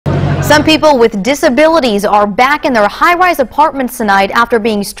Some people with disabilities are back in their high-rise apartments tonight after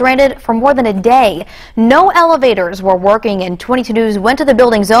being stranded for more than a day. No elevators were working, and 22 News went to the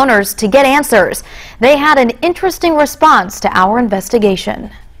building's owners to get answers. They had an interesting response to our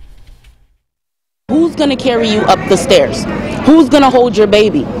investigation. Who's going to carry you up the stairs? Who's going to hold your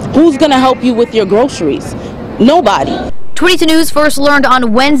baby? Who's going to help you with your groceries? Nobody. 22 News first learned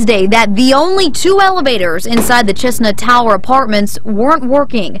on Wednesday that the only 2 elevators inside the Chestnut Tower apartments weren't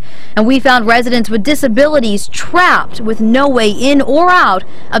working. And we found residents with disabilities trapped with no way in or out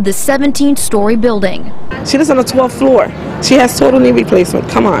of the 17-story building. She lives on the 12th floor. She has total knee replacement.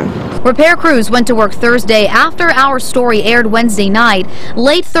 Come on. Repair crews went to work Thursday after our story aired Wednesday night.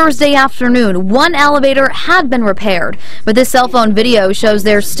 Late Thursday afternoon, 1 elevator had been repaired, but this cell phone video shows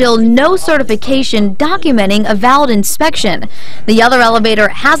there's still no certification documenting a valid inspection. The other elevator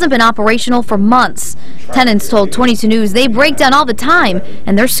hasn't been operational for months. Tenants told 22 News they break down all the time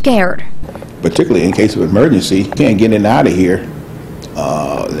and they're scared. Particularly in case of emergency, you can't get in and out of here.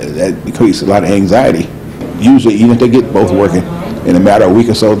 That creates a lot of anxiety. Usually, even if they get both working, in a matter of a week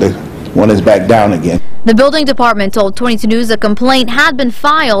or so, one is back down again. The building department told 22 News a complaint had been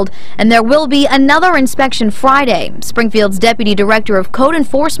filed and there will be another inspection Friday. Springfield's Deputy Director of Code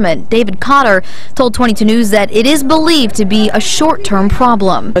Enforcement, David Cotter, told 22 News that it is believed to be a short-term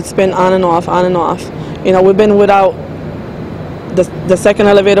problem. It's been on and off, on and off. You know, we've been without the second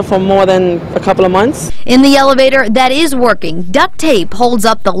elevator for more than a couple of months. In the elevator that is working, duct tape holds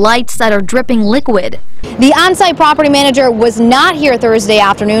up the lights that are dripping liquid. The on-site property manager was not here Thursday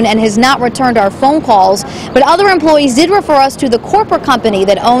afternoon and has not returned our phone calls, but other employees did refer us to the corporate company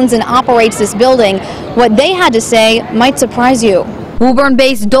that owns and operates this building. What they had to say might surprise you.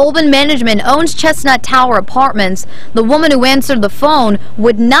 Woburn-based Dolben Management owns Chestnut Tower Apartments. The woman who answered the phone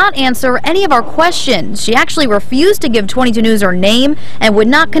would not answer any of our questions. She actually refused to give 22 News her name and would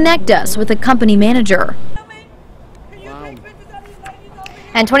not connect us with the company manager.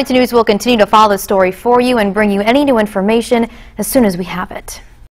 And 22 News will continue to follow the story for you and bring you any new information as soon as we have it.